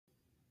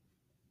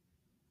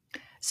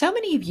So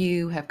many of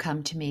you have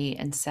come to me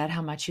and said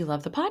how much you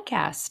love the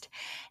podcast.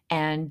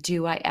 And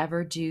do I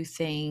ever do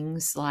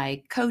things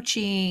like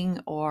coaching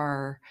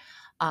or,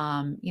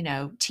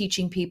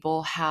 teaching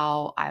people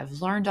how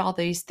I've learned all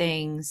these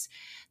things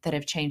that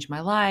have changed my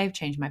life,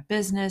 changed my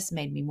business,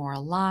 made me more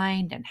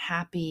aligned and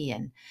happy.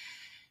 And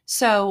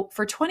so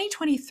for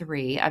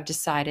 2023, I've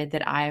decided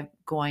that I'm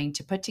going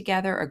to put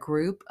together a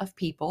group of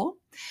people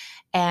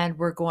and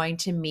we're going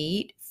to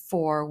meet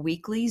for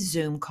weekly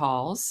Zoom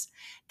calls.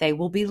 They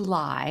will be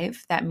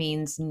live. That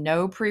means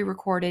no pre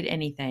recorded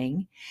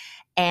anything.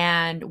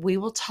 And we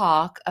will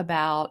talk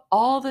about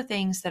all the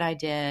things that I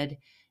did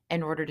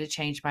in order to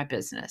change my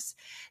business.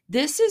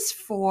 This is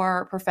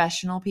for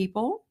professional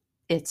people.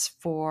 It's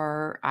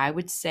for, I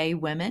would say,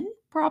 women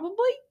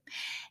probably.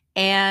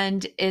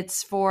 And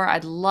it's for,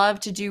 I'd love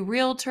to do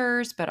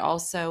realtors, but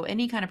also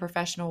any kind of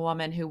professional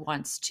woman who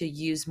wants to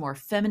use more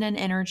feminine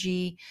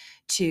energy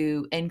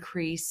to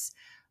increase,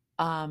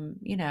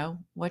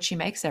 what she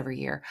makes every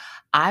year.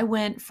 I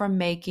went from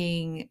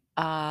making,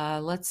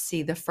 let's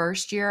see, the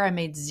first year I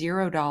made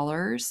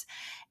 $0.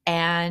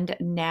 And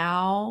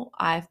now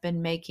I've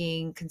been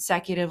making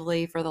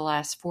consecutively for the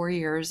last 4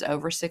 years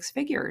over six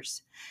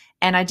figures.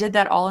 And I did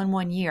that all in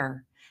 1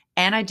 year.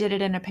 And I did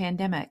it in a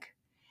pandemic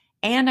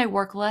and I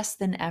work less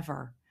than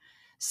ever.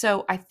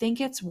 So I think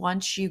it's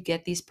once you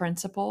get these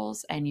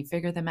principles and you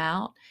figure them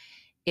out,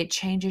 it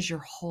changes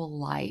your whole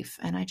life.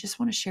 And I just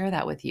want to share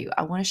that with you.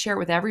 I want to share it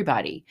with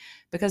everybody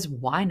because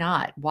why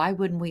not? Why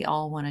wouldn't we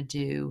all want to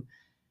do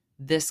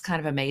this kind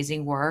of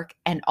amazing work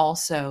and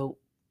also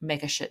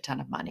make a shit ton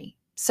of money?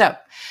 So,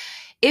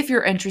 if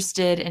you're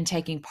interested in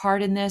taking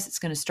part in this, it's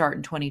going to start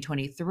in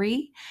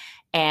 2023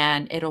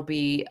 and it'll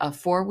be a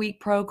 4-week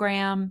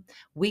program,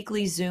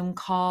 weekly Zoom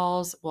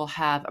calls. We'll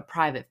have a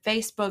private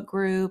Facebook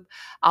group.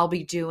 I'll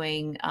be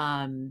doing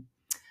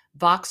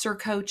Voxer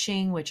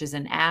coaching, which is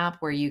an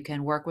app where you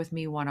can work with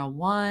me one on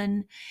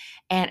one.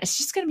 And it's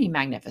just going to be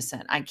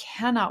magnificent. I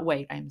cannot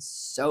wait. I'm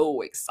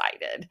so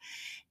excited.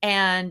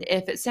 And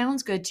if it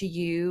sounds good to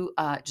you,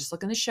 just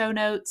look in the show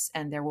notes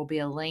and there will be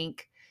a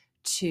link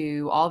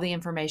to all the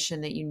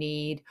information that you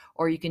need,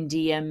 or you can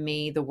DM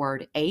me the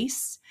word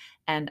ACE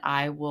and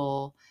I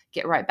will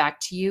get right back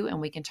to you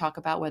and we can talk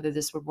about whether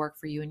this would work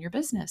for you and your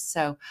business.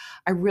 So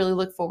I really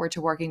look forward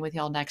to working with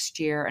y'all next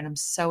year and I'm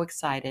so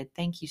excited.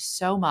 Thank you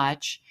so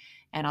much.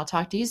 And I'll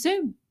talk to you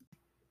soon.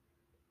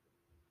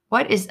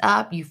 What is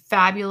up, you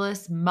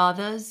fabulous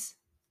mothers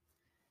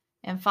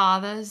and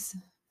fathers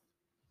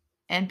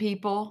and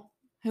people,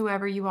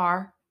 whoever you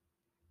are?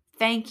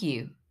 Thank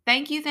you.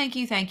 Thank you, thank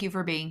you, thank you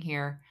for being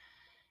here.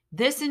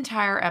 This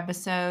entire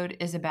episode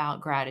is about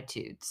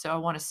gratitude. So I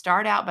want to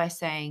start out by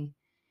saying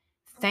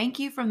thank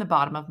you from the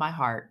bottom of my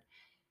heart.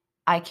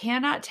 I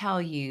cannot tell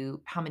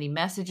you how many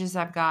messages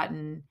I've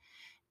gotten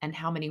and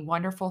how many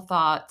wonderful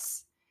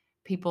thoughts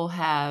people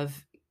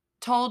have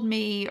told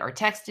me or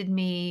texted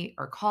me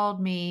or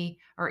called me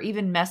or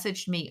even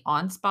messaged me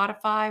on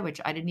Spotify, which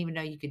I didn't even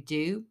know you could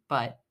do,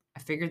 but I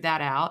figured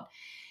that out.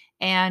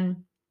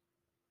 And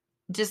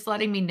just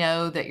letting me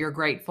know that you're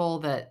grateful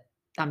that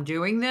I'm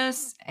doing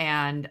this.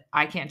 And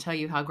I can't tell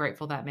you how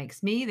grateful that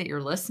makes me that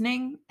you're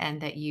listening and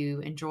that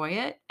you enjoy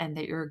it and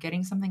that you're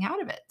getting something out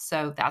of it.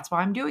 So that's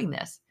why I'm doing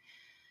this.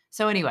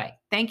 So, anyway,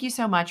 thank you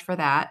so much for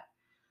that.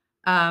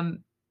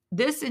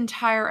 This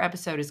entire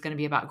episode is going to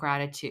be about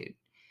gratitude.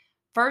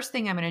 First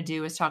thing I'm going to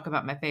do is talk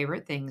about my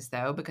favorite things,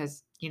 though,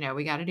 because,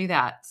 we got to do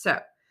that. So,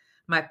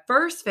 my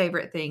first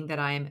favorite thing that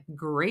I am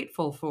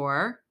grateful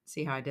for,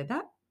 see how I did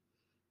that,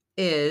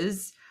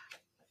 is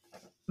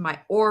my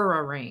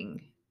Aura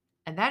ring.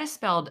 And that is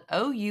spelled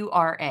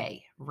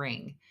Oura,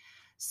 ring.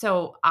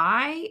 So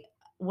I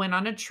went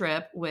on a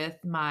trip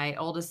with my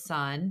oldest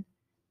son.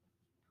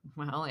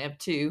 Well, I only have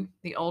two,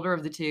 the older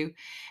of the two.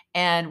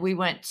 And we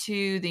went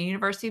to the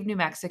University of New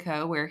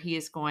Mexico, where he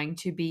is going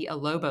to be a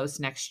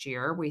Lobos next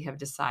year. We have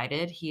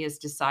decided, he has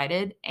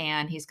decided,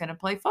 and he's going to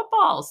play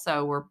football.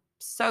 So we're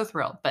so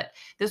thrilled. But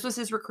this was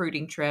his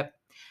recruiting trip.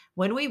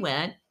 When we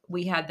went,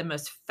 we had the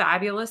most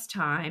fabulous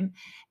time.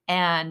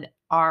 And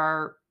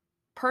our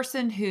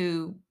person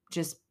who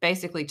just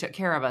basically took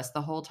care of us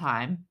the whole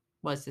time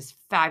was this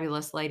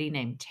fabulous lady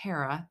named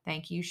Tara.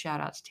 Thank you.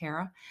 Shout out to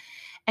Tara.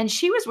 And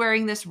she was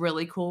wearing this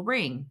really cool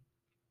ring.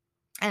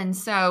 And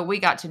so we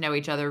got to know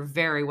each other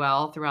very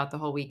well throughout the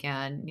whole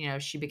weekend.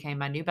 She became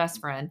my new best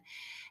friend.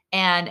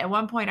 And at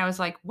one point I was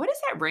like, "What is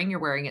that ring you're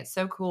wearing? It's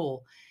so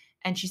cool."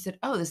 And she said,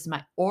 "Oh, this is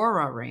my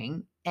Aura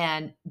ring."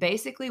 And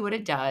basically what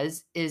it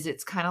does is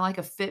it's kind of like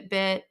a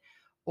Fitbit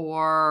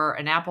or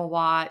an Apple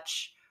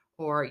Watch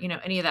or,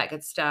 any of that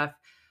good stuff.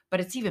 But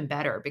it's even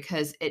better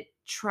because it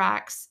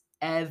tracks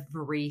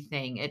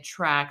everything. It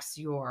tracks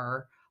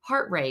your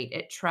heart rate.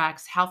 It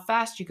tracks how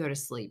fast you go to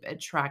sleep. It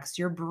tracks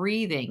your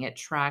breathing. It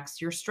tracks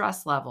your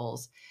stress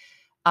levels,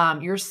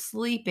 your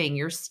sleeping,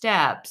 your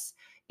steps.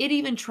 It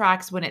even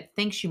tracks when it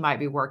thinks you might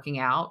be working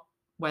out,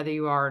 whether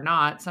you are or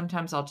not.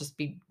 Sometimes I'll just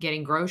be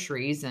getting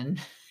groceries and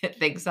it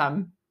thinks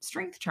I'm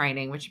strength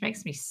training, which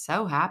makes me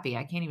so happy.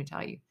 I can't even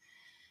tell you.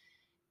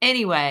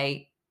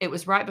 Anyway, it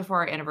was right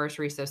before our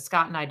anniversary, so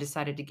Scott and I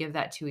decided to give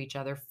that to each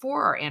other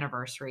for our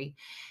anniversary,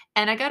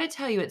 and I gotta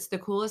tell you, it's the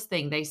coolest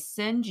thing. They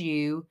send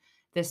you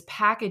this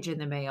package in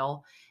the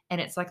mail, and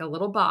it's like a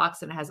little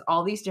box, and it has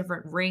all these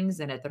different rings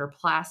in it that are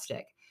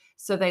plastic.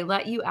 So they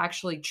let you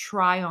actually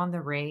try on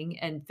the ring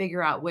and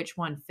figure out which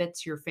one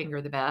fits your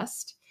finger the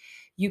best.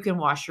 You can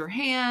wash your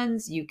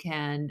hands, you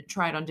can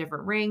try it on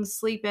different rings,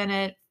 sleep in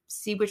it,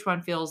 see which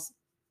one feels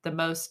the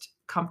most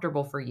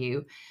comfortable for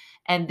you.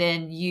 And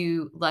then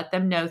you let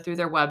them know through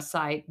their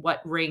website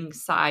what ring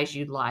size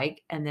you'd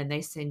like. And then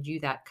they send you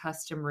that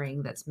custom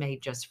ring that's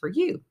made just for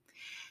you.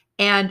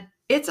 And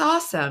it's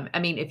awesome. I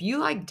mean, if you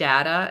like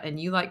data and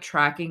you like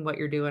tracking what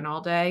you're doing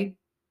all day,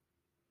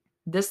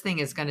 this thing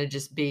is going to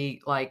just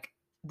be like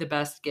the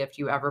best gift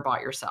you ever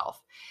bought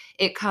yourself.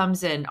 It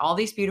comes in all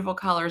these beautiful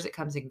colors. It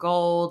comes in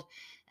gold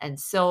and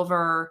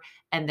silver.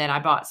 And then I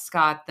bought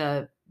Scott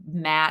the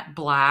matte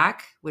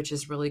black, which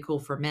is really cool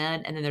for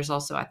men. And then there's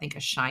also, I think, a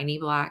shiny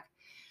black.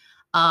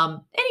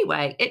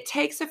 Anyway, it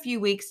takes a few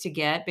weeks to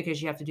get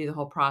because you have to do the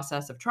whole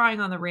process of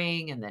trying on the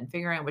ring and then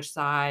figuring out which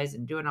size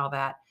and doing all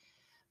that.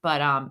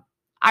 But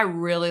I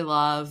really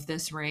love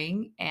this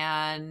ring.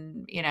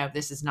 And,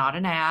 this is not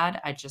an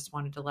ad. I just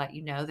wanted to let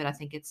you know that I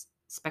think it's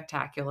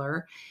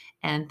spectacular.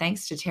 And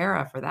thanks to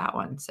Tara for that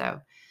one. So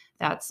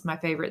that's my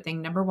favorite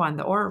thing. Number one,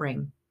 the Aura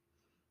ring.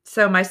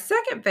 So my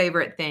second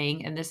favorite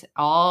thing, and this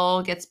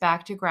all gets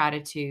back to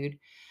gratitude.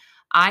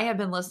 I have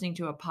been listening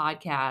to a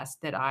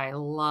podcast that I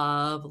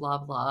love,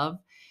 love, love.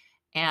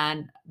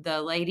 And the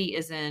lady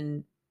is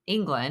in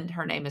England.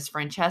 Her name is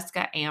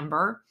Francesca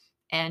Amber,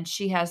 and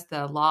she has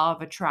the Law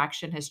of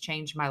Attraction Has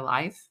Changed My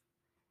Life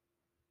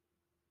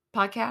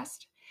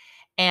podcast.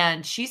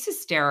 And she's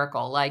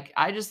hysterical. Like,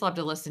 I just love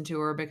to listen to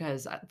her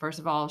because, first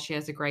of all, she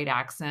has a great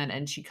accent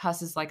and she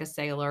cusses like a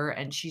sailor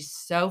and she's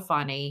so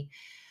funny.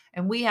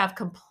 And we have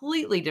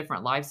completely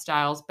different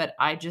lifestyles, but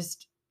I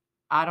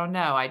don't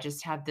know. I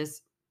just have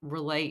this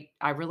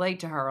I relate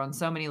to her on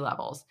so many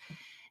levels.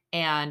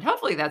 And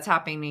hopefully that's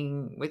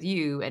happening with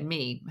you and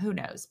me, who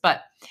knows?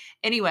 But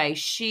anyway,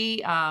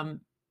 she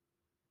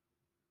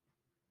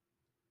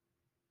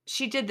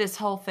did this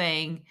whole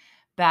thing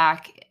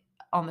back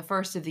on the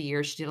first of the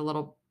year. She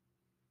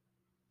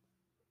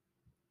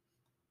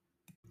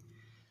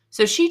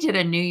did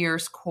a New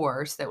Year's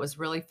course that was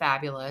really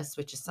fabulous,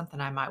 which is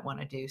something I might want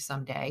to do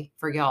someday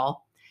for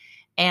y'all.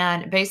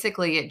 And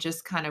basically, it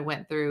just kind of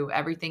went through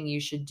everything you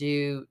should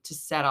do to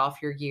set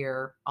off your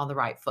year on the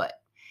right foot.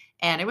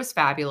 And it was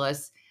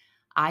fabulous.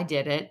 I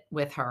did it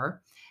with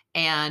her.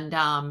 And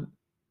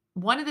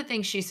one of the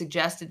things she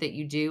suggested that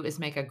you do is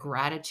make a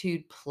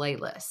gratitude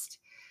playlist.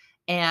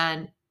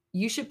 And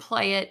you should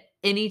play it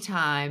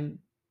anytime,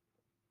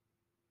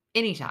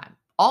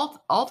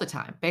 all the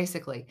time,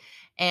 basically.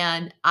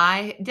 And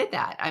I did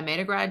that. I made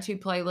a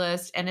gratitude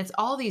playlist, and it's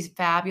all these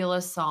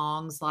fabulous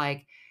songs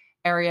like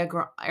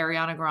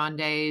Ariana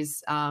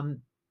Grande's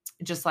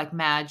Just Like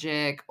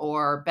Magic,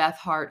 or Beth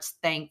Hart's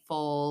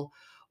Thankful,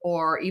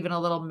 or even a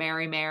little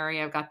Mary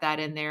Mary. I've got that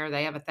in there.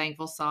 They have a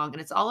thankful song,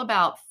 and it's all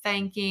about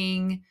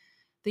thanking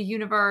the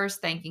universe,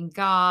 thanking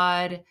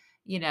God,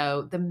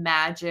 the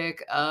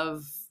magic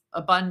of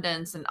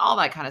abundance and all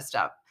that kind of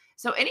stuff.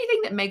 So anything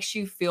that makes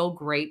you feel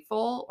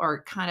grateful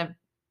or kind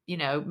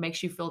of,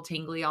 makes you feel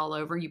tingly all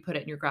over, you put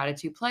it in your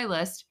gratitude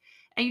playlist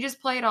and you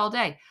just play it all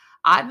day.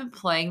 I've been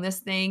playing this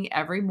thing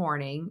every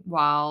morning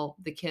while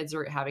the kids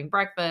are having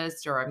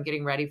breakfast or I'm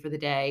getting ready for the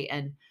day.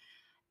 And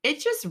it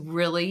just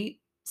really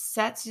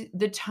sets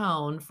the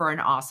tone for an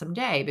awesome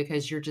day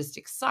because you're just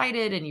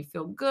excited and you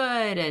feel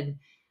good. And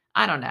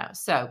I don't know.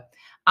 So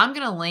I'm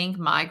going to link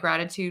my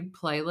gratitude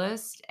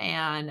playlist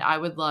and I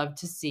would love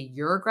to see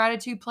your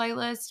gratitude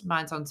playlist.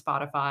 Mine's on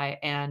Spotify,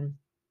 and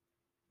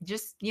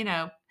just,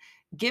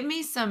 give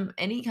me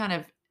any kind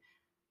of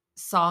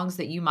songs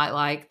that you might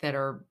like that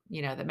are,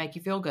 that make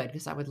you feel good,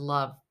 because I would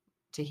love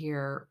to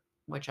hear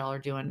what y'all are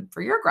doing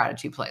for your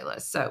gratitude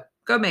playlist. So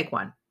go make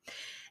one.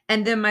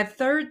 And then my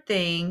third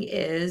thing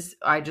is,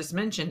 I just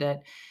mentioned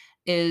it,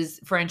 is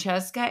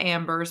Francesca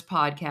Amber's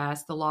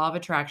podcast, The Law of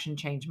Attraction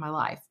Changed My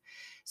Life.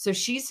 So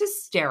she's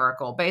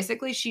hysterical.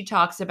 Basically, she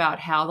talks about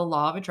how the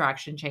law of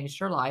attraction changed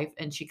her life,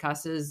 and she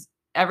cusses.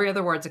 Every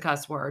other word's a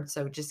cuss word,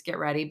 so just get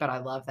ready, but I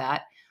love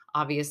that.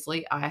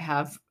 Obviously, I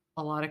have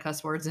a lot of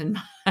cuss words in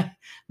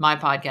my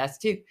podcast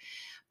too.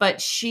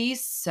 But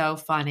she's so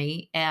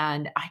funny,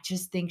 and I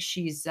just think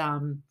she's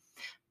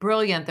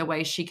brilliant the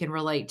way she can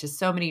relate to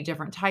so many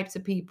different types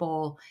of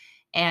people.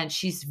 And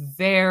she's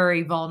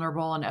very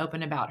vulnerable and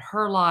open about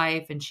her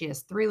life. And she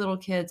has 3 little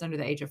kids under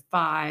the age of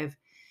 5.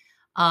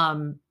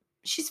 Um,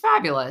 she's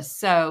fabulous.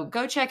 So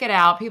go check it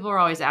out. People are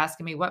always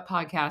asking me, what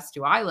podcast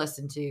do I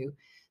listen to?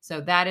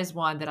 So that is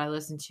one that I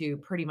listen to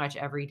pretty much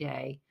every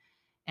day.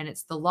 And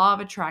it's The Law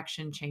of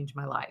Attraction Changed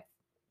My Life.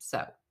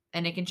 So,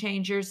 and it can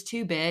change yours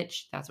too,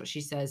 bitch. That's what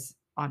she says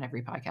on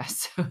every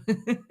podcast. So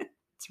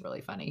it's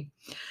really funny.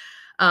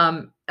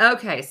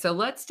 Okay, so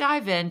let's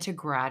dive into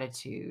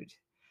gratitude.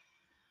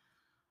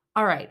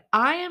 All right,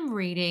 I am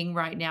reading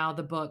right now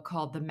the book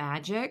called The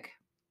Magic.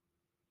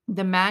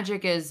 The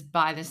magic is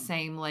by the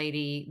same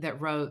lady that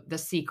wrote The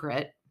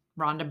Secret,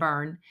 Rhonda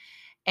Byrne,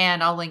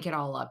 and I'll link it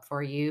all up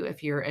for you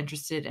if you're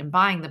interested in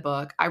buying the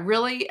book. I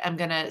really am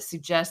going to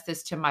suggest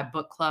this to my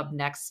book club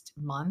next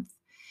month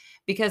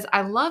because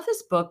I love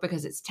this book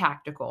because it's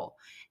tactical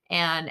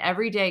and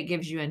every day it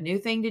gives you a new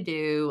thing to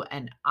do.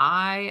 And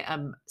I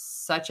am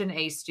such an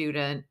A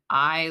student.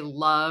 I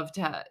love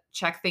to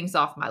check things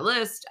off my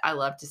list. I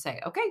love to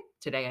say, okay,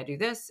 today I do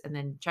this and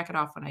then check it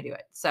off when I do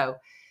it. So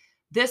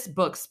this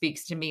book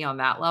speaks to me on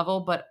that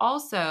level, but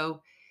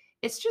also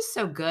it's just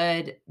so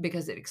good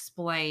because it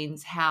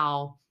explains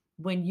how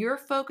when you're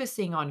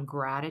focusing on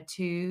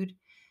gratitude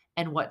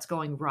and what's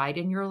going right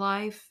in your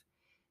life,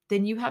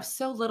 then you have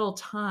so little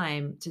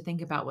time to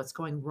think about what's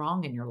going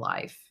wrong in your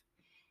life.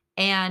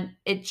 And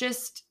it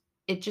just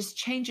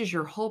changes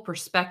your whole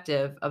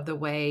perspective of the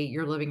way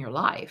you're living your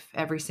life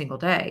every single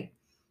day.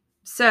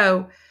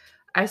 So,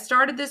 I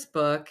started this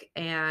book,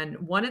 and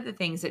one of the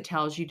things it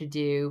tells you to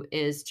do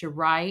is to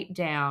write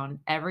down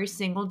every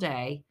single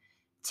day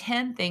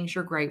 10 things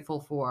you're grateful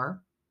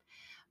for.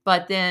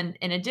 But then,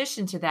 in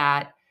addition to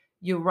that,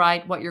 you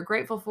write what you're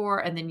grateful for,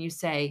 and then you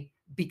say,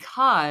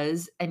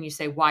 because, and you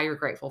say why you're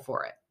grateful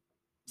for it.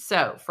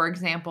 So, for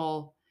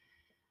example,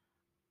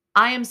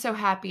 I am so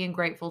happy and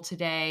grateful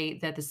today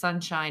that the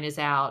sunshine is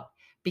out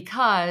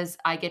because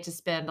I get to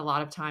spend a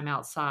lot of time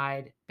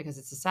outside because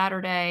it's a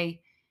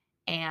Saturday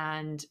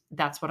and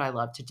that's what I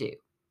love to do.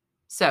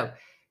 So,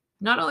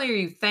 not only are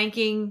you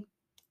thanking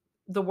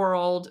the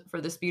world for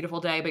this beautiful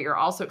day, but you're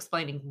also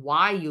explaining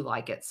why you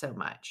like it so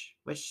much,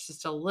 which is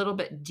just a little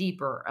bit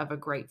deeper of a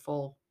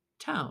grateful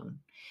tone.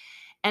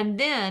 And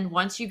then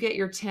once you get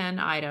your 10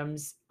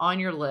 items on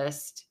your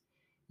list,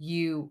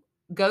 you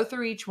go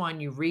through each one,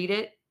 you read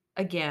it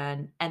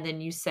again, and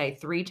then you say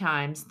 3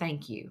 times,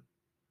 thank you.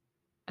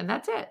 And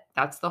that's it.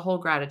 That's the whole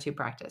gratitude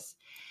practice.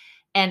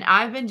 And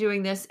I've been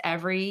doing this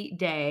every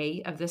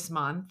day of this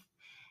month.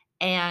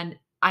 And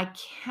I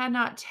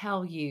cannot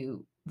tell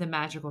you the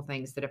magical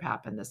things that have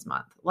happened this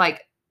month.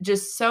 Like,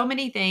 just so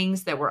many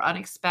things that were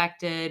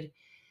unexpected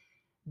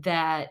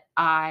that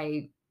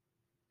I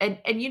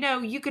and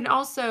you can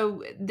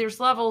also there's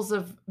levels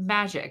of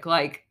magic.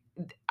 Like,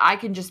 I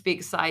can just be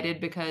excited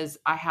because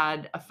I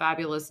had a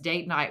fabulous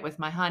date night with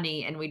my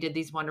honey and we did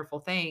these wonderful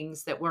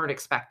things that weren't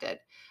expected.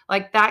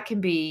 Like, that can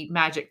be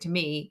magic to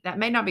me. That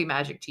may not be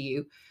magic to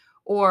you.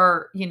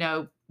 Or,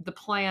 the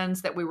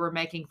plans that we were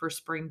making for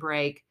spring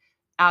break,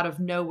 out of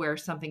nowhere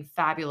something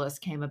fabulous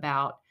came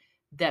about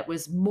that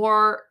was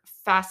more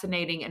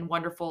fascinating and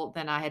wonderful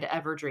than I had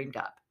ever dreamed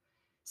up.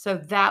 So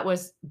that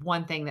was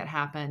one thing that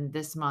happened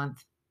this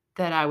month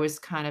that I was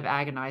kind of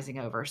agonizing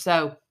over.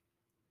 So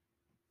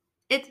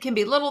it can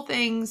be little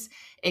things.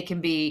 It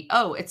can be,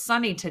 oh, it's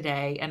sunny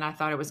today and I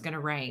thought it was going to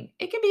rain.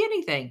 It can be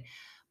anything.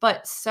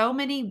 But so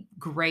many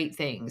great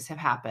things have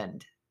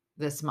happened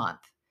this month.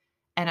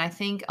 And I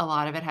think a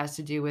lot of it has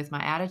to do with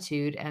my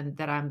attitude and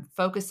that I'm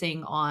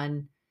focusing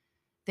on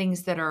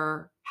things that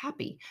are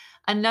happy.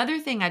 Another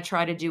thing I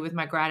try to do with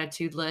my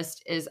gratitude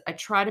list is I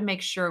try to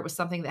make sure it was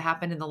something that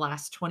happened in the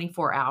last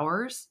 24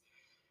 hours.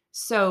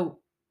 So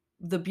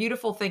the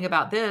beautiful thing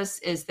about this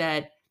is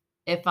that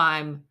if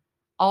I'm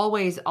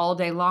always all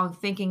day long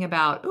thinking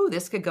about, oh,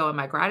 this could go in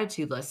my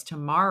gratitude list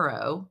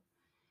tomorrow,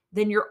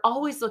 then you're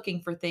always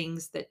looking for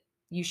things that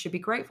you should be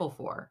grateful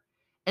for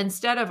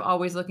instead of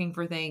always looking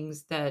for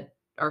things that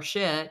are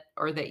shit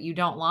or that you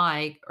don't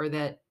like or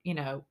that,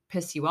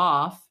 piss you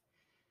off.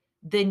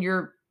 Then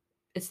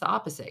it's the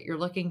opposite. You're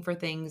looking for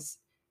things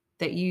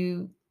that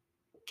you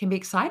can be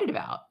excited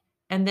about.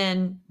 And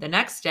then the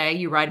next day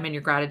you write them in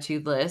your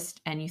gratitude list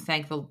and you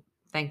thank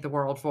the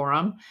world for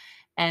them.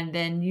 And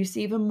then you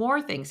see even more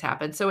things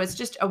happen. So it's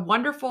just a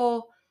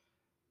wonderful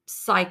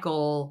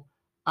cycle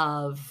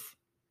of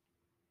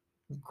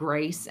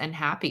grace and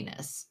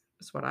happiness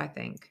is what I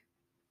think.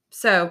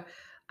 So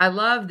I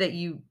love that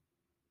you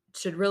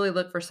should really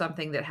look for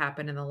something that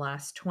happened in the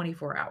last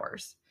 24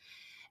 hours.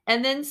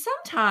 And then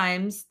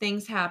sometimes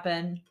things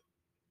happen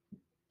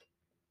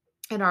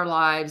in our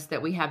lives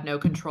that we have no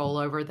control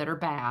over that are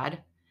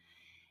bad.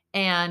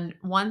 And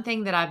one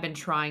thing that I've been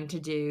trying to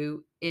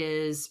do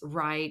is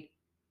write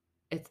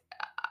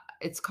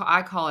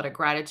I call it a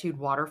gratitude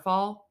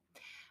waterfall,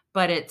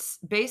 but it's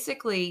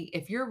basically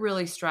if you're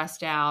really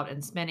stressed out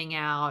and spinning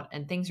out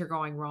and things are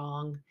going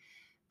wrong,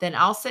 then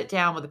I'll sit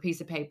down with a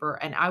piece of paper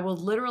and I will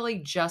literally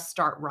just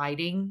start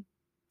writing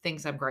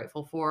things I'm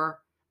grateful for.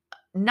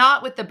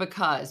 Not with the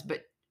because,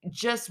 but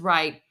just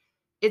write,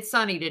 it's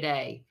sunny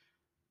today.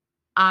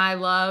 I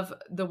love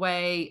the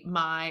way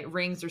my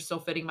rings are still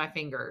fitting my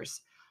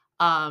fingers.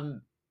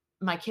 Um,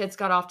 my kids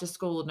got off to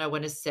school. No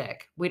one is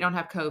sick. We don't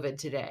have COVID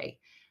today.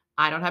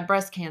 I don't have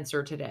breast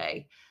cancer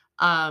today.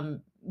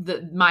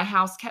 My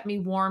house kept me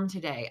warm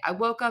today. I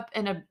woke up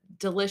in a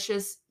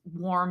delicious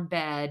warm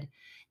bed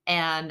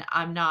and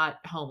I'm not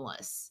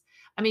homeless.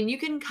 I mean, you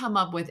can come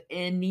up with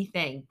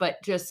anything,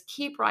 but just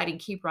keep writing,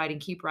 keep writing,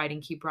 keep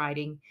writing, keep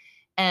writing.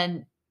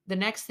 And the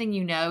next thing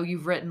you know,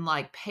 you've written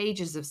like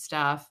pages of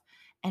stuff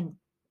and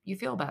you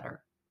feel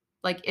better.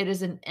 Like, it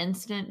is an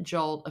instant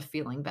jolt of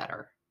feeling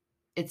better.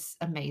 It's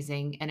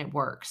amazing and it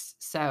works.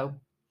 So,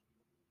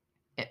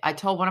 I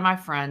told one of my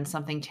friends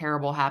something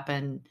terrible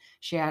happened.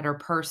 She had her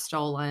purse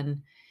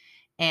stolen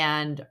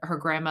and her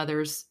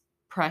grandmother's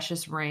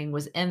precious ring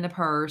was in the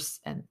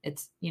purse, and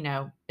it's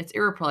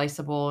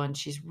irreplaceable and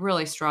she's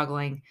really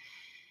struggling.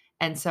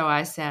 And so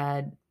I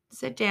said,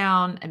 "Sit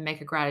down and make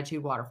a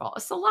gratitude waterfall."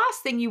 It's the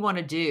last thing you want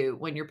to do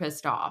when you're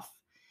pissed off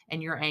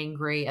and you're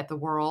angry at the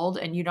world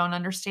and you don't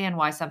understand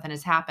why something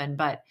has happened,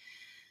 but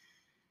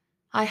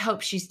I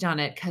hope she's done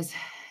it because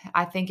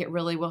I think it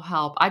really will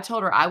help. I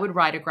told her I would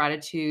write a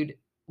gratitude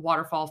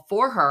waterfall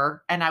for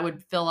her and I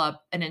would fill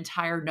up an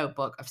entire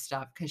notebook of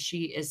stuff because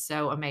she is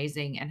so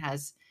amazing and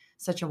has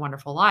such a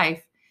wonderful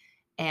life.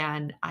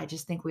 And I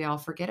just think we all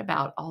forget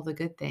about all the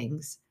good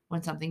things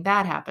when something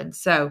bad happens.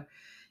 So,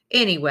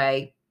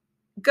 anyway,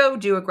 go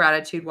do a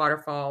gratitude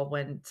waterfall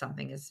when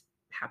something has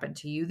happened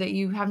to you that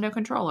you have no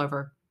control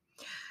over.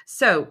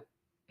 So,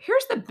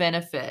 here's the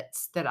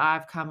benefits that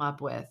I've come up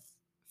with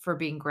for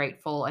being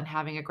grateful and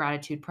having a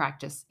gratitude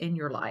practice in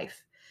your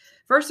life.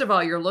 First of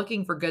all, you're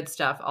looking for good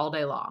stuff all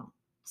day long.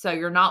 So,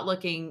 you're not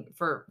looking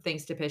for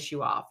things to piss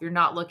you off. You're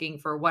not looking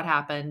for what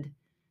happened,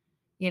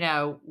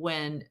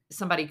 when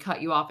somebody cut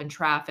you off in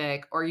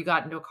traffic or you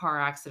got into a car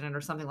accident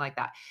or something like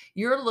that.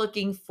 You're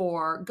looking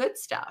for good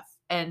stuff.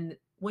 And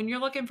when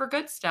you're looking for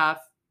good stuff,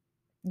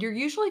 you're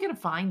usually going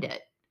to find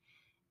it.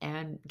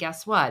 And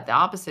guess what? The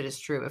opposite is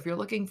true. If you're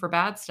looking for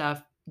bad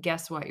stuff,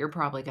 guess what? You're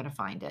probably going to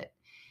find it.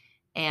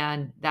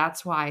 And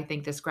that's why I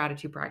think this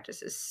gratitude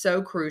practice is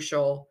so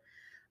crucial.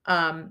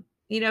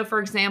 For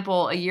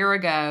example, a year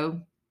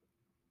ago,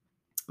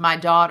 my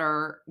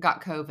daughter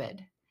got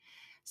COVID.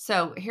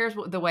 So here's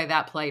the way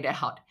that played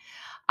out.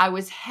 I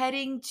was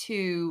heading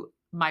to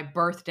my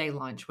birthday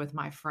lunch with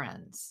my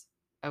friends.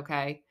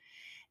 Okay.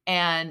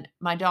 And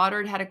my daughter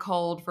had had a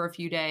cold for a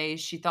few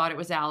days. She thought it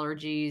was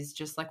allergies,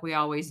 just like we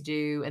always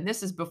do. And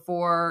this is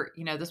before,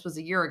 this was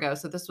a year ago.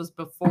 So this was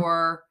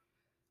before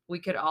we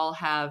could all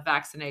have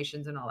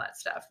vaccinations and all that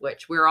stuff,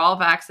 which we're all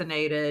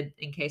vaccinated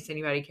in case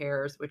anybody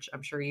cares, which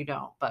I'm sure you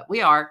don't, but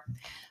we are.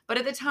 But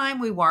at the time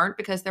we weren't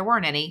because there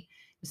weren't any.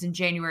 It was in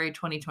January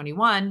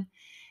 2021.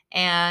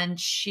 And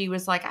she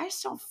was like, "I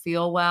just don't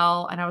feel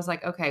well." And I was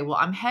like, "Okay, well,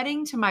 I'm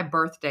heading to my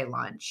birthday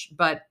lunch,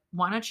 but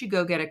why don't you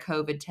go get a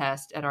COVID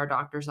test at our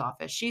doctor's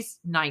office?" She's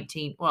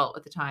 19. Well,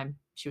 at the time,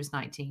 she was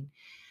 19.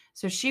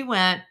 So she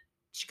went,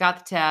 she got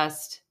the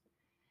test,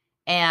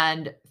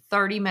 and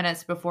 30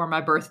 minutes before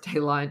my birthday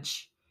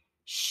lunch,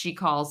 she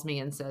calls me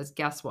and says,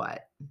 "Guess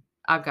what?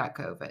 I've got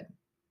COVID."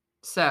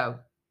 So,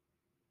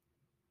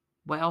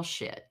 well,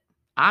 shit.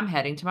 I'm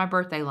heading to my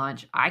birthday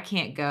lunch. I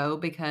can't go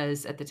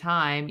because at the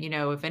time,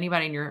 if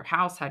anybody in your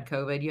house had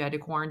COVID, you had to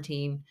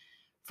quarantine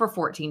for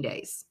 14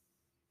 days.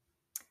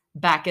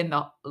 Back in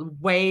the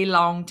way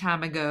long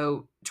time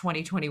ago,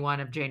 2021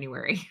 of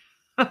January.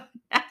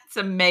 That's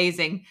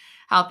amazing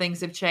how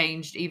things have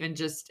changed even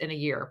just in a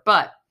year.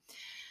 But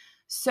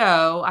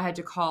so I had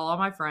to call all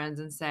my friends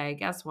and say,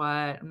 "Guess what?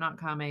 I'm not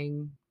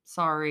coming.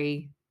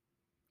 Sorry.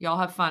 Y'all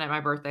have fun at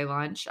my birthday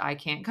lunch. I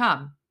can't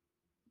come."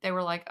 They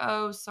were like,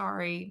 "Oh,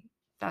 sorry.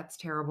 That's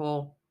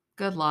terrible.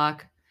 Good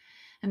luck."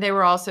 And they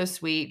were all so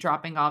sweet,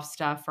 dropping off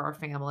stuff for our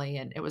family,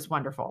 and it was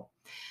wonderful.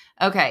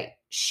 Okay,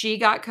 she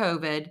got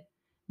COVID.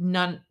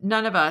 None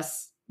of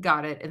us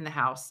got it in the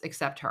house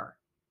except her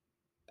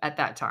at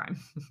that time.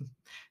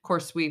 Of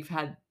course, we've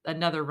had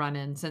another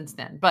run-in since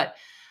then. But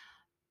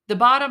the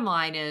bottom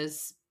line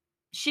is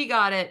she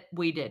got it,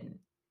 we didn't.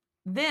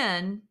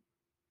 Then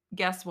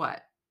guess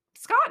what?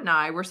 Scott and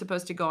I were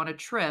supposed to go on a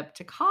trip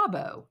to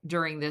Cabo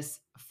during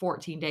this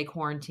 14-day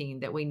quarantine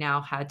that we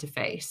now had to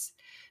face.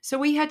 So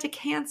we had to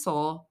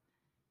cancel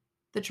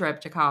the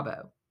trip to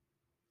Cabo.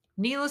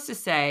 Needless to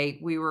say,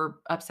 we were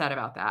upset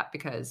about that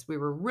because we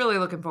were really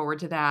looking forward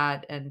to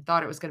that and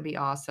thought it was going to be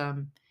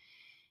awesome.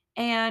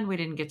 And we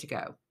didn't get to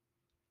go.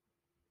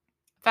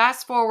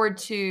 Fast forward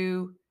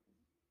to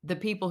the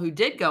people who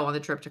did go on the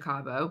trip to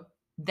Cabo.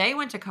 They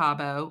went to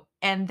Cabo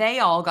and they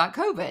all got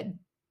COVID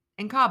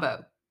in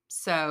Cabo.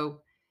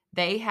 So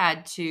they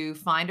had to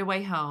find a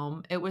way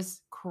home. It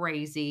was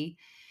crazy.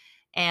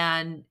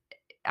 And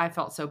I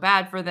felt so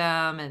bad for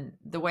them. And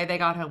the way they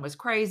got home was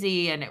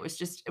crazy. And it was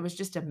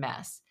just a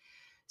mess.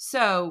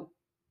 So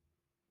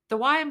the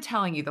why I'm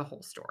telling you the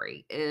whole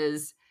story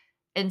is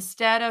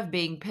instead of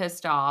being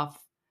pissed off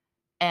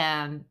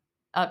and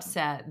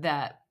upset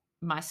that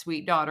my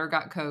sweet daughter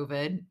got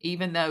COVID,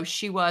 even though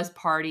she was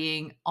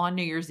partying on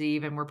New Year's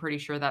Eve, and we're pretty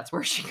sure that's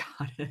where she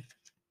got it.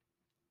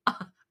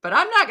 But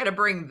I'm not going to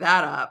bring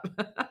that up.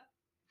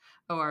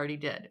 Oh, I already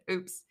did.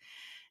 Oops.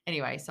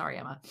 Anyway, sorry,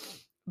 Emma.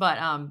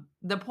 But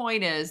the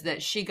point is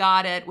that she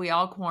got it. We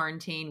all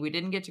quarantined. We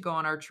didn't get to go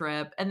on our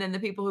trip. And then the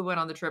people who went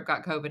on the trip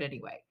got COVID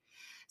anyway.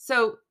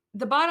 So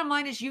the bottom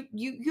line is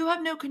you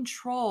have no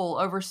control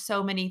over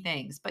so many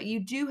things, but you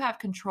do have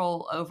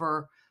control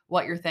over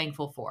what you're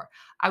thankful for.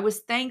 I was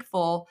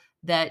thankful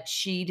that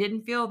she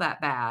didn't feel that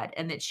bad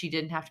and that she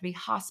didn't have to be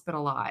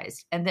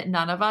hospitalized and that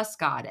none of us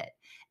got it.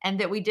 and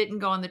that we didn't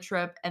go on the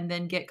trip and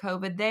then get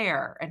COVID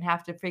there and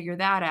have to figure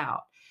that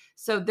out.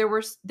 So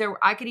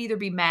I could either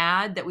be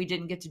mad that we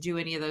didn't get to do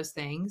any of those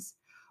things,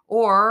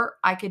 or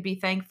I could be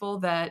thankful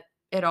that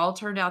it all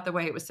turned out the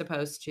way it was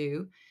supposed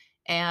to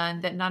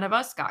and that none of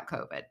us got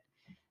COVID.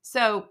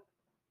 So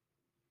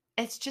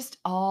it's just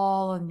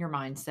all in your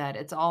mindset.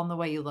 It's all in the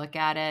way you look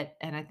at it.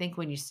 And I think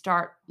when you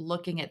start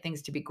looking at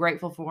things to be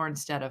grateful for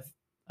instead of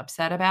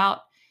upset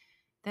about,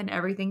 then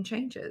everything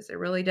changes. It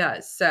really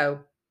does. So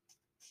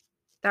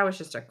that was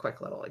just a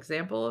quick little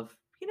example of,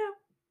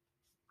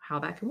 how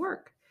that can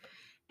work.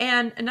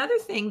 And another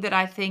thing that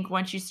I think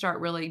once you start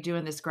really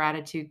doing this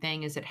gratitude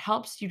thing is it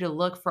helps you to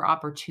look for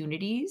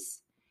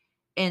opportunities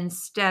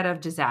instead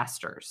of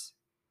disasters.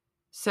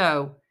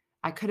 So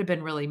I could have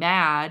been really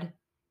mad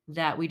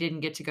that we didn't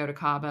get to go to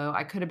Cabo.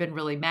 I could have been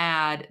really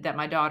mad that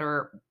my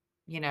daughter,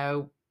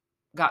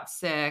 got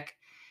sick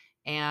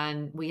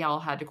and we all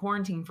had to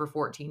quarantine for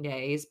 14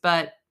 days.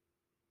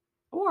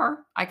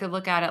 Or I could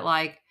look at it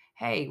like,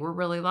 hey, we're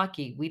really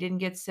lucky. We didn't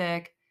get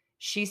sick.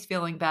 She's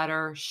feeling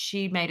better.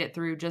 She made it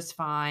through just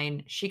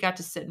fine. She got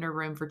to sit in her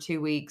room for 2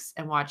 weeks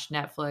and watch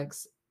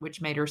Netflix, which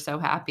made her so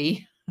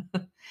happy.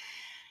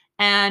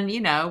 And,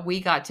 we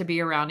got to be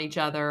around each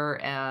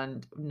other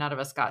and none of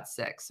us got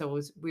sick.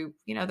 So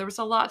there was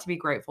a lot to be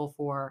grateful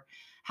for.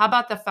 How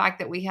about the fact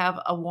that we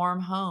have a warm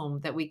home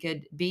that we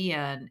could be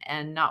in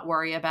and not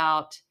worry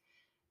about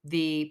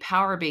the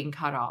power being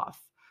cut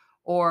off,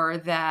 or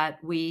that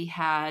we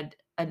had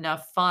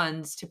enough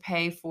funds to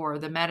pay for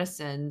the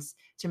medicines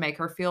to make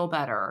her feel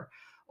better,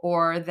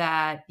 or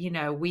that,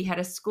 we had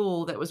a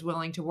school that was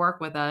willing to work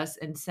with us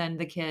and send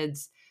the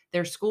kids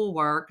their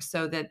schoolwork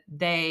so that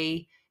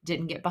they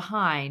didn't get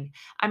behind.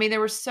 I mean, there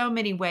were so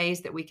many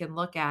ways that we can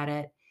look at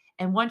it.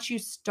 And once you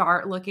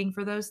start looking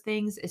for those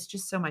things, it's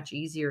just so much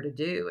easier to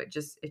do. It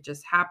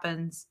just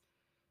happens,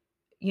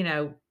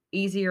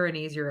 easier and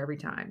easier every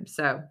time.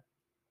 So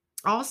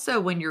also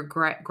when you're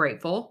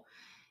grateful,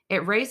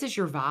 it raises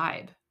your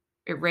vibe.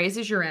 It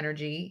raises your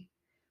energy,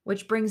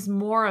 which brings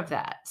more of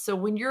that. So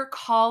when you're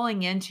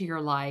calling into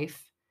your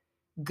life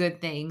good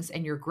things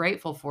and you're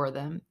grateful for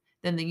them,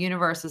 then the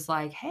universe is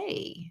like,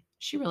 hey,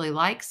 she really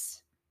likes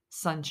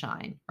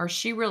sunshine, or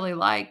she really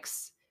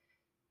likes,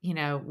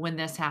 when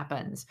this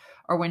happens,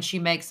 or when she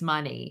makes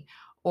money,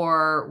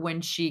 or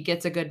when she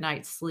gets a good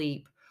night's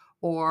sleep,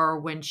 or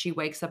when she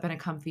wakes up in a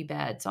comfy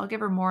bed. So I'll give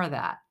her more of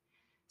that.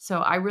 So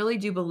I really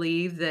do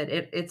believe that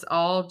it's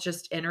all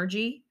just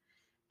energy.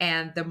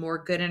 And the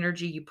more good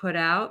energy you put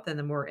out, then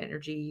the more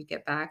energy you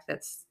get back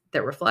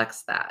that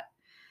reflects that.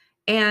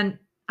 And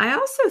I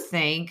also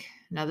think,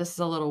 now this is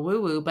a little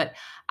woo-woo, but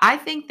I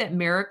think that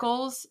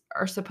miracles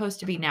are supposed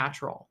to be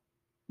natural.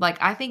 Like,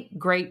 I think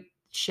great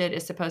shit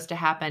is supposed to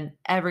happen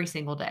every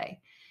single day.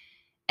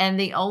 And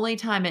the only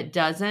time it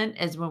doesn't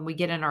is when we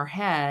get in our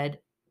head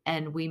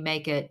and we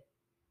make it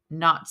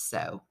not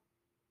so.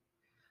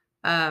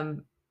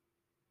 Um,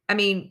 I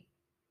mean,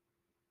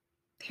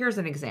 here's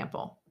an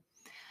example.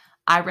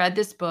 I read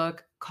this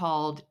book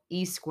called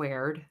E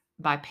Squared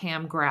by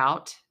Pam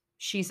Grout.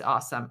 She's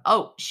awesome.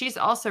 Oh, she's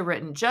also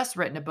just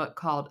written a book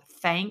called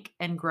Thank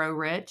and Grow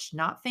Rich,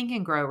 not Think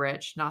and Grow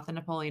Rich, not the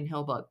Napoleon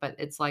Hill book, but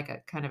it's like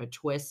a kind of a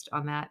twist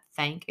on that,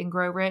 Thank and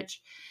Grow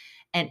Rich.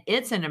 And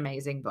it's an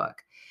amazing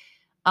book.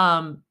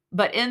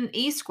 But in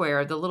E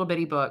Squared, the little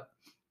bitty book,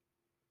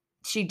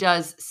 she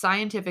does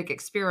scientific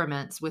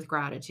experiments with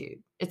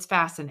gratitude. It's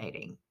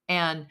fascinating.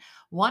 And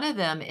one of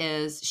them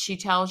is she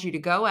tells you to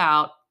go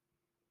out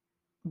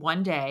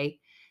one day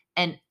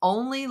and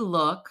only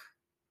look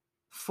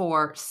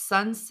for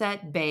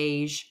sunset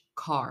beige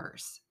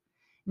cars.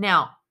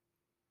 Now,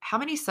 how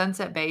many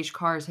sunset beige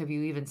cars have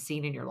you even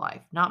seen in your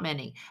life? Not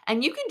many.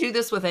 And you can do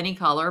this with any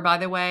color, by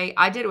the way.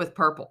 I did it with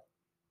purple.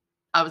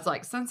 I was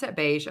like, sunset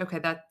beige, okay,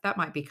 that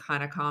might be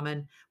kind of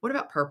common. What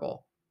about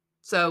purple?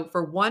 So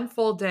for one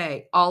full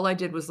day, all I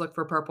did was look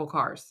for purple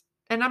cars.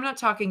 And I'm not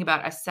talking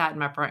about I sat in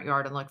my front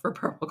yard and looked for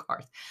purple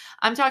cars.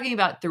 I'm talking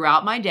about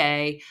throughout my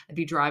day, I'd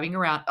be driving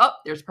around. Oh,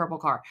 there's a purple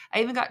car. I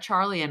even got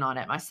Charlie in on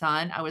it, my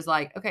son. I was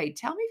like, okay,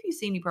 tell me if you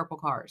see any purple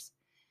cars.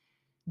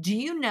 Do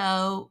you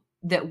know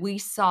that we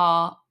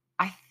saw,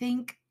 I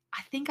think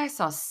I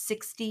saw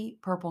 60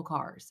 purple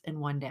cars in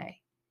one day.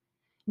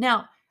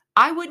 Now,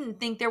 I wouldn't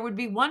think there would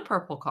be one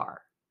purple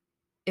car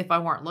if I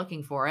weren't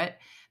looking for it,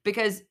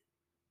 because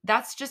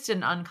that's just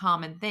an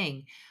uncommon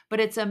thing. But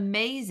it's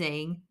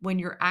amazing when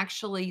you're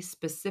actually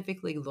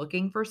specifically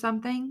looking for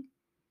something,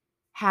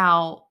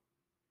 how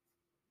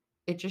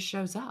it just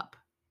shows up.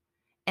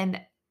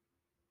 And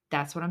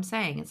that's what I'm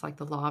saying. It's like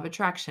the law of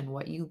attraction.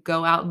 What you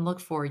go out and look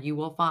for, you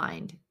will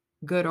find,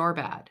 good or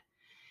bad.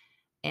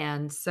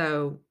 And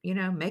so,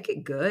 make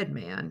it good,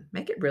 man.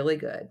 Make it really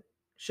good.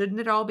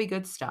 Shouldn't it all be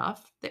good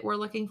stuff that we're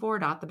looking for,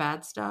 not the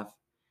bad stuff?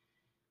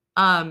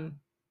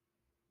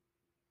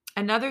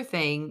 Another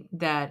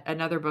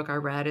book I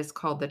read is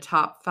called The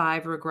Top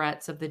 5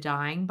 Regrets of the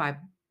Dying by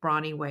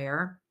Bronnie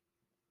Ware.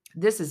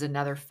 This is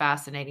another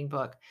fascinating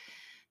book.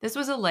 This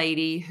was a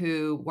lady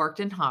who worked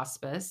in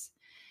hospice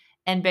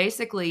and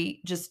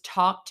basically just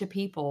talked to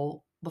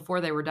people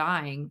before they were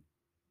dying.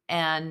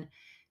 And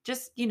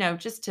just,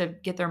 just to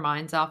get their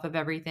minds off of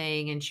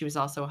everything. And she was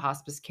also a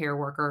hospice care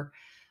worker.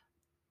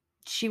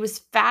 She was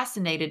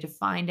fascinated to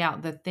find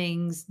out the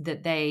things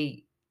that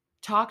they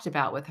talked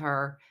about with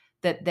her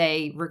that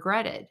they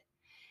regretted.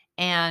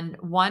 And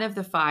one of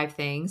the 5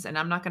 things, and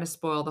I'm not gonna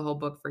spoil the whole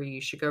book for you,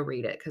 you should go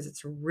read it because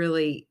it's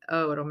really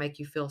it'll make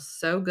you feel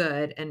so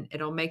good, and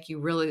it'll make you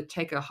really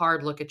take a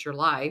hard look at your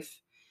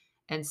life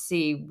and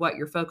see what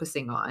you're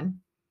focusing on.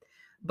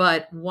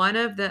 But one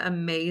of the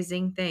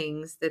amazing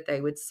things that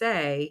they would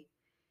say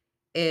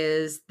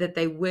is that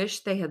they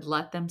wish they had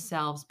let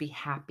themselves be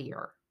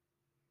happier,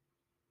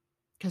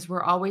 because 'cause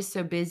we're always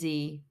so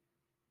busy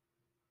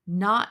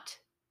not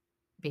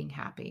being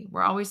happy.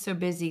 We're always so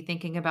busy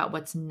thinking about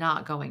what's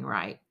not going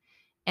right.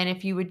 And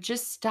if you would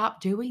just stop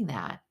doing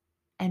that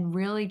and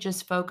really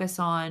just focus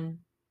on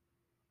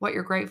what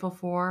you're grateful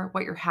for,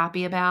 what you're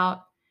happy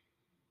about,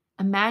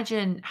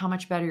 imagine how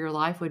much better your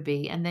life would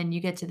be. And then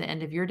you get to the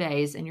end of your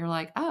days and you're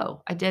like,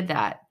 oh, I did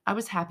that. I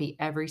was happy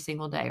every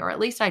single day, or at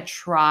least I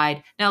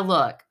tried. Now,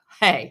 look,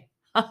 hey,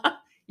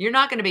 you're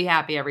not going to be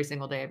happy every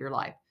single day of your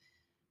life.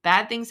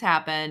 Bad things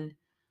happen.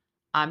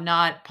 I'm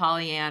not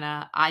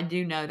Pollyanna. I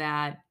do know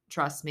that.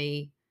 Trust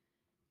me,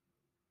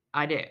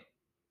 I do.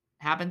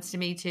 Happens to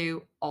me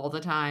too all the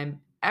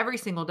time. Every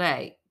single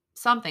day,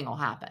 something will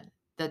happen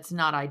that's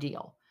not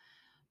ideal.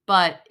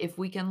 But if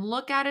we can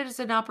look at it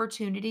as an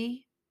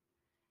opportunity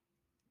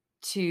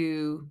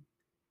to,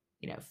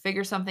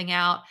 figure something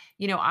out.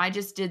 I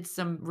just did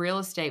some real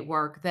estate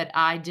work that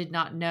I did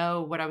not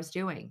know what I was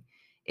doing.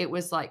 It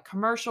was like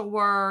commercial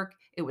work,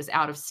 it was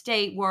out of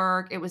state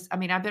work. I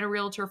mean, I've been a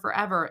realtor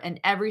forever, and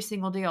every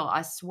single deal,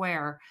 I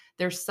swear,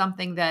 there's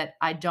something that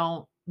I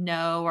don't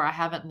know or I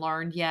haven't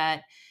learned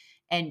yet.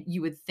 And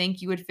you would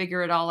think you would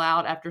figure it all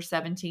out after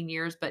 17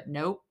 years, but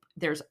nope,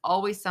 there's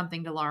always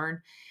something to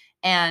learn.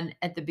 And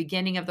at the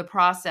beginning of the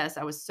process,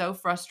 I was so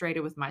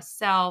frustrated with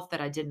myself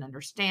that I didn't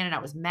understand it.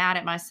 I was mad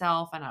at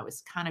myself and I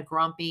was kind of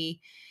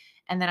grumpy.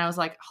 And then I was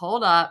like,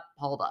 hold up,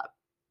 hold up.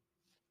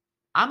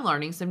 I'm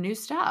learning some new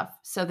stuff.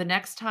 So the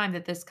next time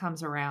that this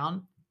comes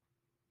around,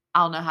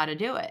 I'll know how to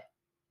do it.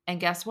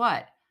 And guess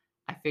what?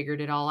 I figured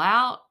it all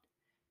out.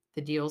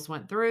 The deals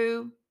went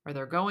through, or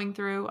they're going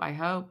through, I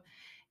hope.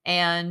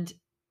 And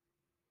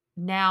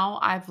now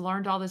I've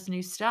learned all this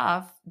new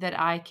stuff that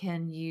I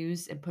can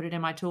use and put it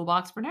in my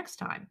toolbox for next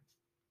time.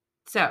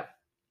 So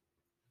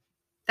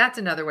that's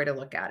another way to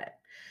look at it.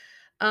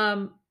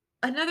 Um,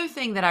 Another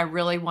thing that I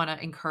really want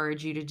to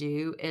encourage you to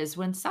do is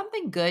when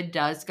something good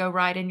does go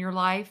right in your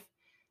life,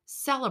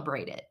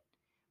 celebrate it.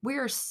 We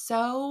are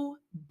so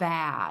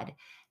bad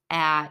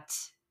at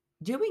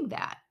doing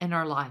that in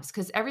our lives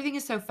because everything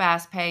is so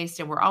fast paced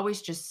and we're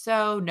always just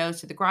so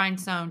nose to the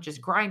grindstone,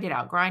 just grind it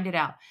out, grind it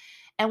out.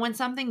 And when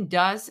something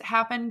does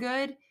happen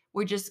good,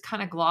 we just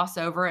kind of gloss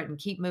over it and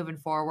keep moving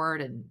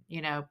forward and,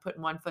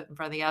 putting one foot in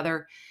front of the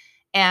other.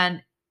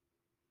 And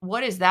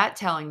what is that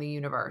telling the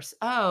universe?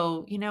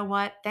 Oh, you know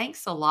what?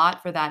 Thanks a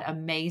lot for that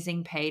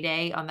amazing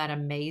payday on that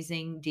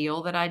amazing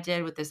deal that I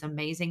did with this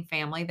amazing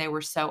family. They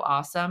were so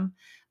awesome,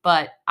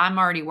 but I'm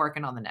already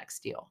working on the next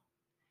deal.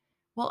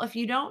 Well, if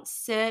you don't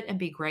sit and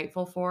be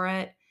grateful for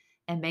it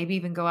and maybe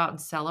even go out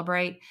and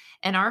celebrate.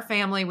 In our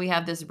family, we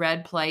have this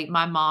red plate.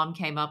 My mom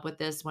came up with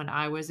this when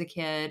I was a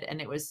kid, and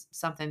it was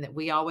something that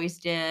we always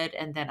did.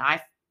 And then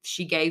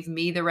she gave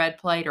me the red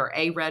plate, or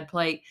a red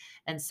plate.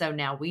 And so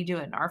now we do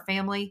it in our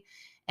family,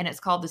 and it's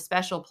called the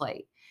special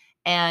plate.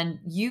 And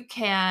you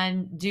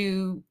can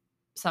do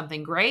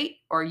something great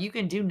or you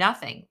can do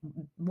nothing.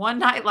 One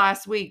night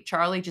last week,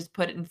 Charlie just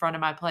put it in front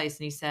of my place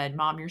and he said,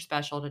 Mom, you're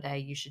special today.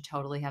 You should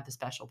totally have the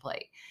special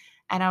plate.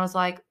 And I was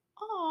like,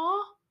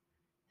 "Aw,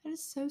 that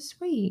is so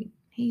sweet."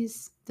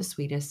 He's the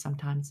sweetest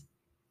sometimes,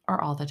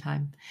 or all the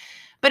time.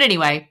 But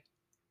anyway,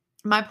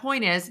 my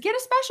point is get a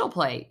special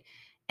plate.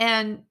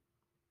 And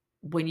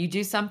when you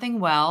do something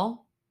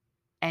well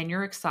and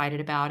you're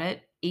excited about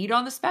it, eat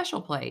on the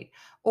special plate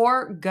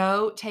or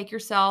go take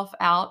yourself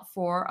out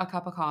for a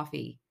cup of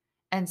coffee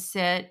and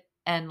sit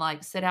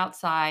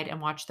outside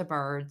and watch the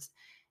birds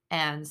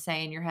and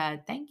say in your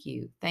head, thank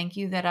you. Thank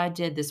you that I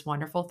did this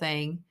wonderful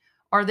thing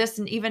or this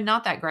and even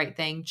not that great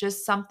thing,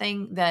 just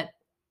something that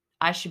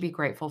I should be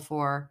grateful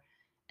for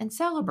and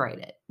celebrate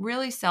it.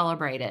 Really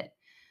celebrate it.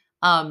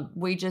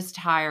 We just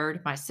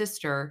hired my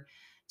sister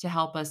to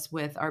help us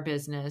with our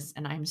business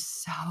and I'm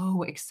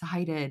so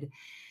excited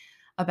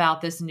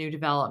about this new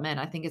development.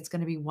 I think it's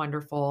going to be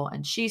wonderful.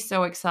 And she's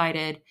so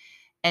excited.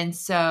 And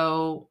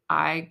so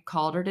I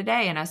called her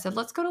today and I said,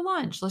 let's go to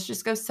lunch. Let's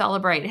just go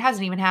celebrate. It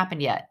hasn't even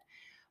happened yet.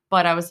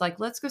 But I was like,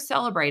 let's go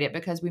celebrate it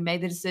because we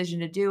made the decision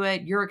to do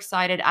it. You're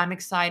excited. I'm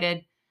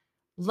excited.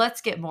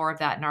 Let's get more of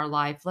that in our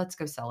life. Let's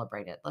go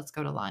celebrate it. Let's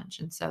go to lunch.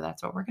 And so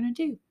that's what we're going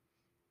to do.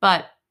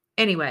 But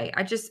anyway,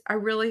 I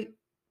really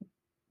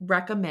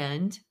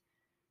recommend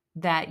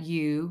that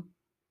you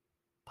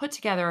put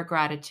together a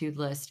gratitude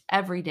list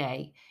every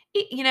day.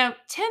 10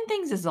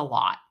 things is a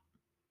lot.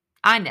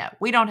 I know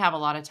we don't have a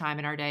lot of time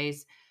in our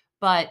days,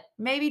 but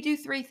maybe do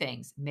 3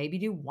 things, maybe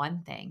do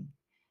one thing.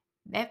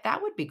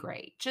 That would be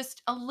great.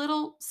 Just a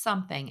little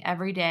something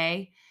every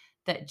day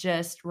that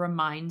just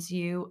reminds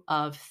you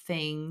of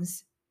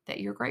things that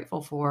you're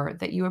grateful for,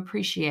 that you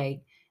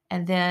appreciate,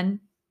 and then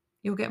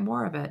you'll get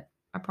more of it.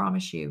 I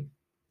promise you.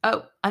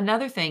 Oh,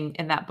 another thing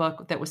in that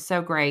book that was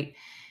so great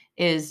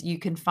is you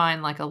can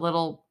find like a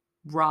little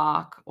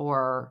rock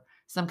or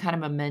some kind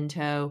of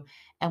memento.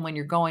 And when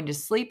you're going to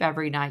sleep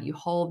every night, you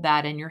hold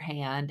that in your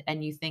hand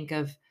and you think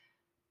of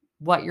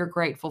what you're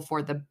grateful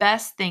for, the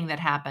best thing that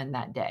happened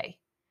that day.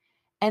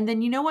 And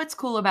then you know what's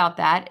cool about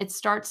that? It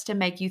starts to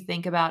make you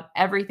think about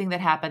everything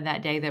that happened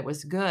that day that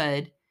was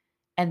good,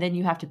 and then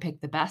you have to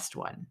pick the best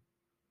one.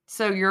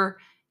 So you're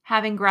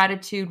having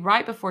gratitude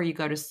right before you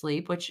go to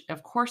sleep, which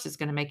of course is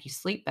going to make you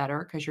sleep better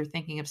because you're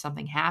thinking of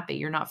something happy.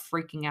 You're not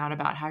freaking out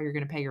about how you're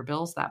going to pay your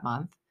bills that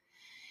month.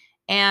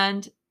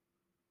 And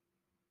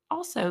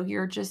also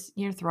you're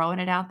throwing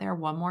it out there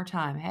one more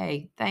time.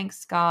 Hey,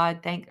 thanks God,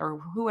 thank or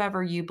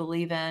whoever you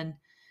believe in.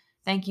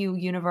 Thank you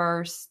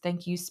universe,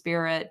 thank you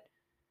spirit.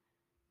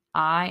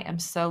 I am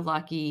so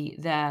lucky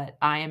that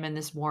I am in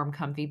this warm,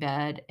 comfy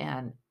bed,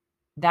 and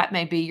that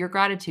may be your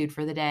gratitude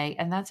for the day,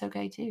 and that's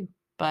okay too.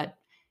 But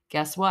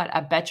guess what?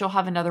 I bet you'll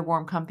have another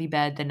warm, comfy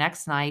bed the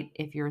next night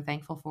if you're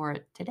thankful for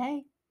it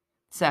today.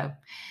 So,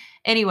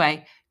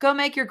 anyway, go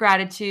make your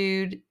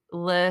gratitude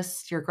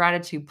list, your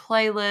gratitude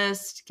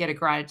playlist, get a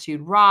gratitude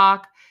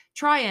rock.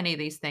 Try any of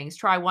these things.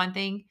 Try one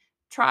thing,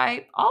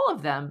 try all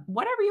of them.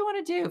 Whatever you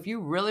want to do. If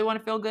you really want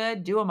to feel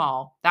good, do them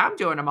all. I'm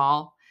doing them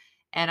all.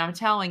 And I'm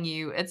telling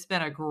you, it's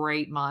been a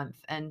great month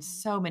and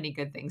so many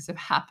good things have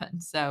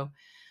happened. So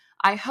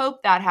I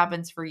hope that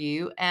happens for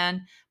you.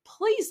 And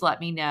please let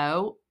me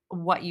know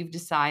what you've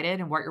decided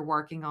and what you're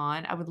working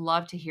on. I would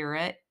love to hear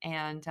it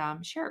and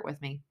share it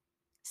with me.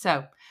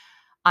 So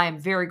I am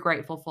very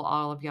grateful for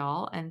all of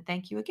y'all. And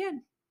thank you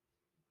again.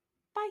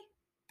 Bye.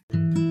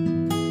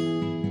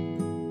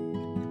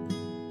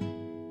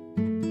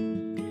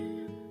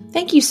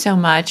 Thank you so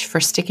much for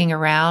sticking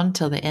around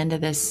till the end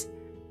of this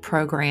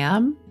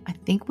program. I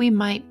think we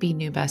might be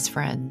new best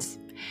friends.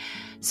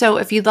 So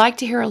if you'd like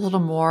to hear a little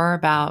more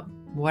about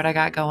what I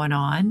got going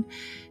on,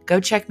 go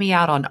check me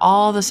out on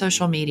all the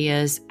social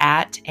medias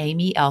at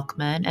Amy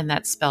Elkman, and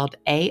that's spelled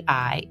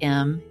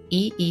AIMEEELKMAN.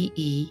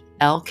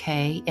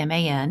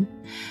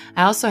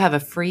 I also have a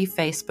free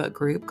Facebook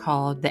group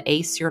called the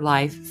Ace Your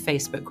Life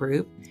Facebook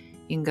group.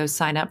 You can go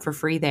sign up for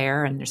free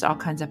there, and there's all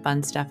kinds of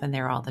fun stuff in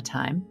there all the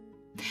time.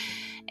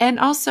 And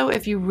also,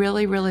 if you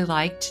really, really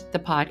liked the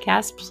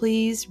podcast,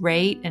 please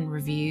rate and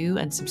review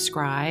and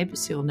subscribe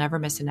so you'll never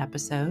miss an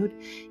episode.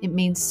 It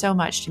means so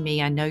much to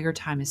me. I know your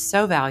time is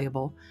so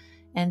valuable,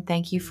 and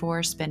thank you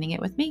for spending it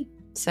with me.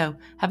 So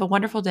have a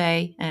wonderful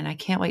day, and I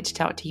can't wait to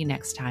talk to you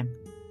next time.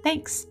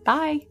 Thanks.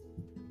 Bye.